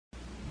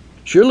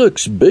Sure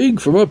looks big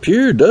from up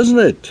here, doesn't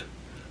it?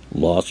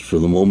 Lost for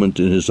the moment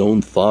in his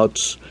own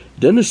thoughts,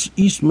 Dennis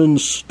Eastman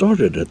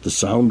started at the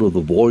sound of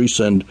the voice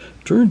and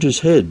turned his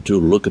head to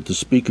look at the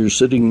speaker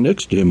sitting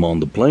next to him on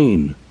the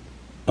plane.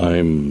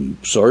 "I'm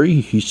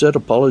sorry," he said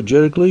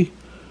apologetically.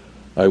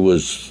 "I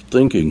was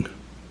thinking.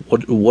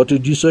 What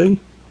did you say?"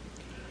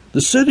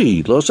 "The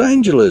city, Los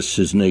Angeles,"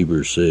 his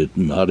neighbor said,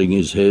 nodding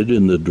his head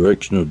in the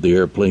direction of the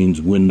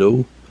airplane's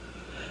window.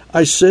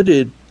 "I said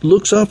it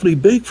looks awfully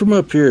big from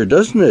up here,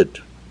 doesn't it?"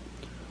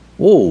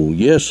 "Oh,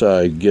 yes,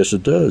 I guess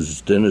it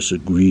does," Dennis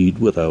agreed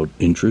without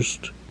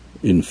interest.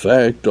 In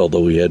fact,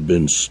 although he had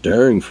been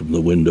staring from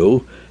the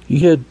window, he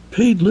had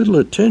paid little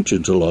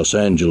attention to Los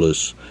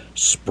Angeles,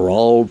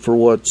 sprawled for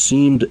what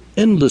seemed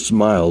endless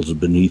miles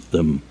beneath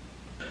them.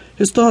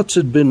 His thoughts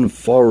had been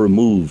far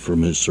removed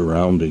from his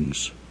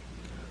surroundings.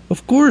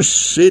 "Of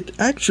course, it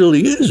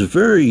actually is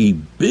very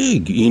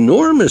big,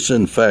 enormous,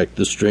 in fact,"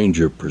 the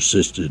stranger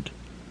persisted.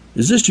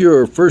 "Is this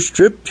your first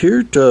trip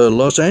here to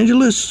Los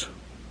Angeles?"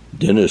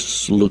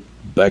 Dennis looked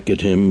back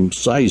at him,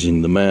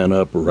 sizing the man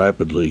up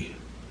rapidly.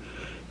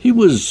 He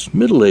was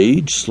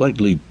middle-aged,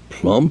 slightly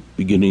plump,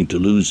 beginning to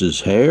lose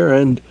his hair,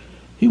 and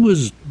he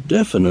was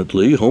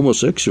definitely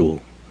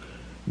homosexual,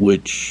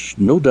 which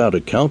no doubt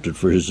accounted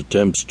for his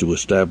attempts to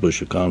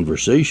establish a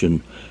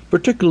conversation,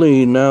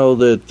 particularly now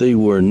that they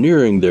were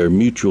nearing their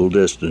mutual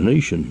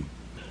destination.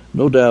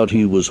 No doubt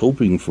he was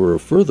hoping for a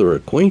further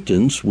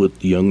acquaintance with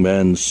the young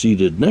man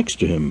seated next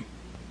to him.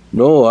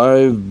 "No,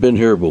 I've been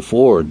here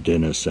before,"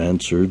 Dennis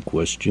answered the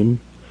question,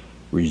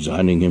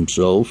 resigning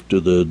himself to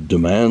the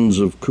demands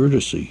of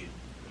courtesy.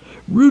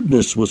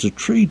 Rudeness was a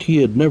trait he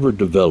had never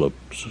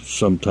developed,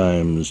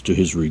 sometimes to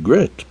his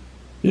regret.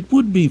 It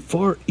would be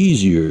far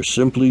easier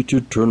simply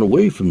to turn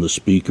away from the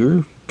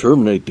speaker,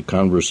 terminate the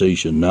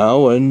conversation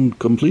now and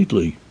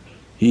completely.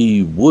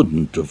 He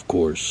wouldn't, of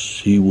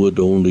course. He would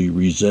only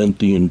resent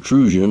the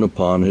intrusion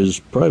upon his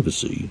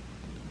privacy.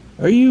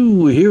 "Are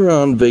you here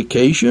on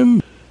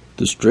vacation?"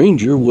 The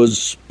stranger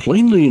was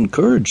plainly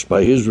encouraged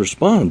by his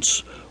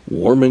response,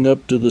 warming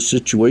up to the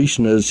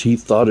situation as he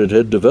thought it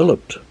had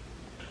developed.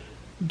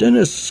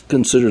 Dennis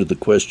considered the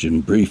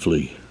question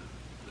briefly.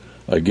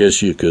 "I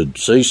guess you could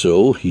say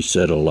so," he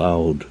said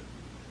aloud.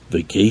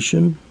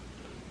 Vacation?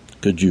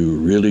 Could you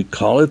really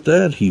call it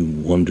that? He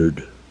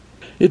wondered.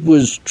 It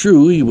was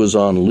true he was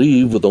on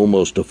leave with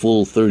almost a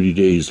full 30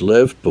 days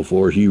left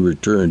before he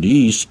returned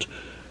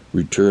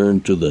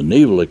to the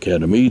Naval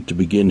Academy to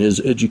begin his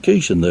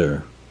education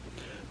there.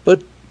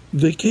 But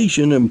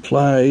vacation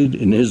implied,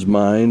 in his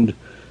mind,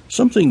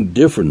 something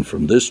different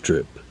from this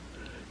trip.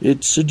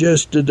 It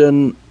suggested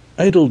an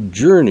idle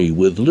journey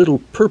with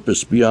little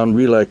purpose beyond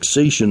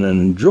relaxation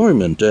and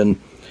enjoyment, and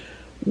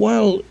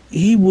while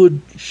he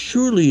would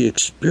surely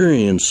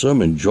experience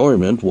some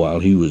enjoyment while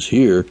he was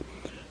here,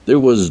 there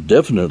was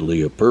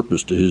definitely a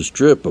purpose to his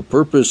trip, a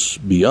purpose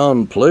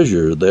beyond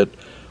pleasure that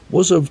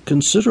was of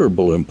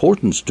considerable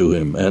importance to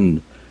him,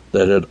 and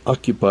that had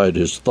occupied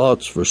his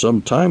thoughts for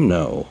some time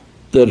now,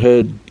 that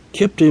had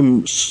kept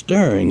him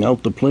staring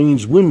out the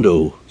plane's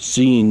window,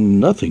 seeing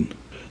nothing.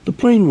 The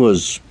plane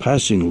was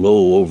passing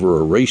low over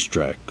a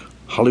racetrack,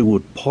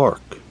 Hollywood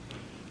Park,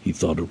 he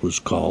thought it was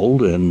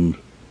called, and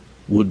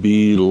would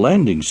be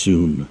landing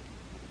soon.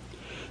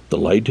 The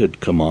light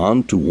had come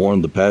on to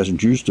warn the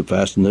passengers to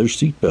fasten their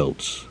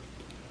seatbelts.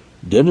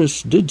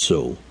 Dennis did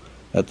so,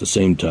 at the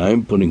same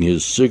time putting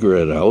his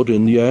cigarette out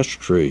in the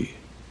ashtray.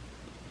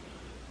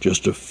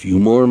 Just a few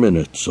more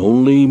minutes,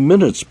 only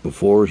minutes,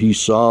 before he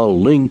saw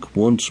Link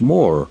once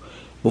more,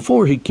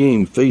 before he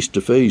came face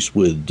to face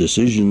with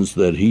decisions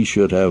that he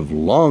should have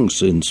long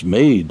since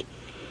made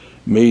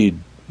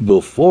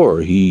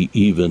before he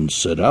even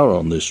set out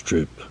on this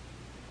trip.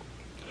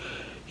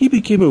 He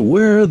became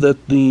aware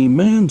that the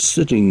man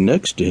sitting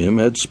next to him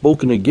had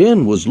spoken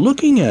again, was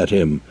looking at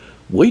him,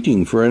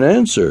 waiting for an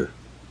answer.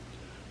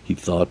 He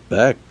thought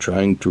back,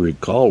 trying to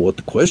recall what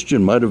the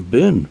question might have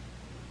been.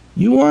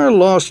 "You are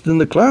lost in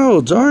the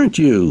clouds, aren't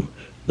you?"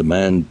 The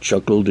man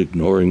chuckled,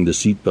 ignoring the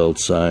seatbelt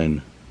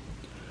sign.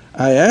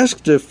 "I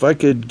asked if I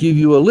could give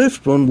you a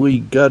lift when we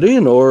got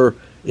in, or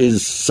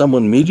is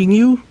someone meeting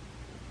you?"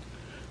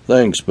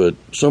 "Thanks, but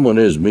someone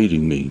is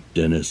meeting me,"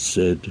 Dennis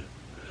said.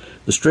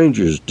 The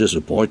stranger's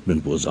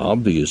disappointment was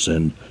obvious,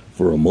 and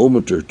for a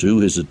moment or two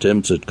his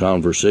attempts at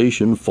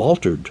conversation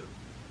faltered.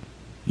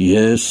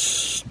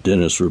 "Yes,"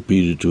 Dennis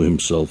repeated to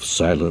himself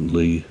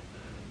silently.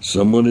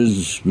 "Someone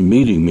is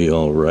meeting me,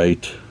 all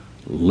right.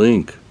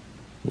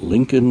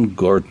 Lincoln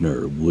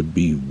Gardner would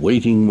be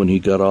waiting when he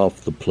got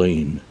off the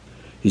plane,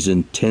 his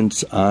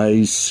intense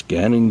eyes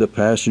scanning the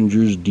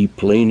passengers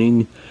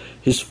deplaning,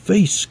 his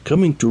face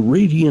coming to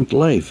radiant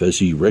life as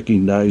he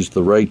recognized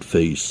the right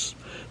face,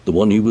 the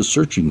one he was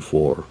searching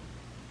for.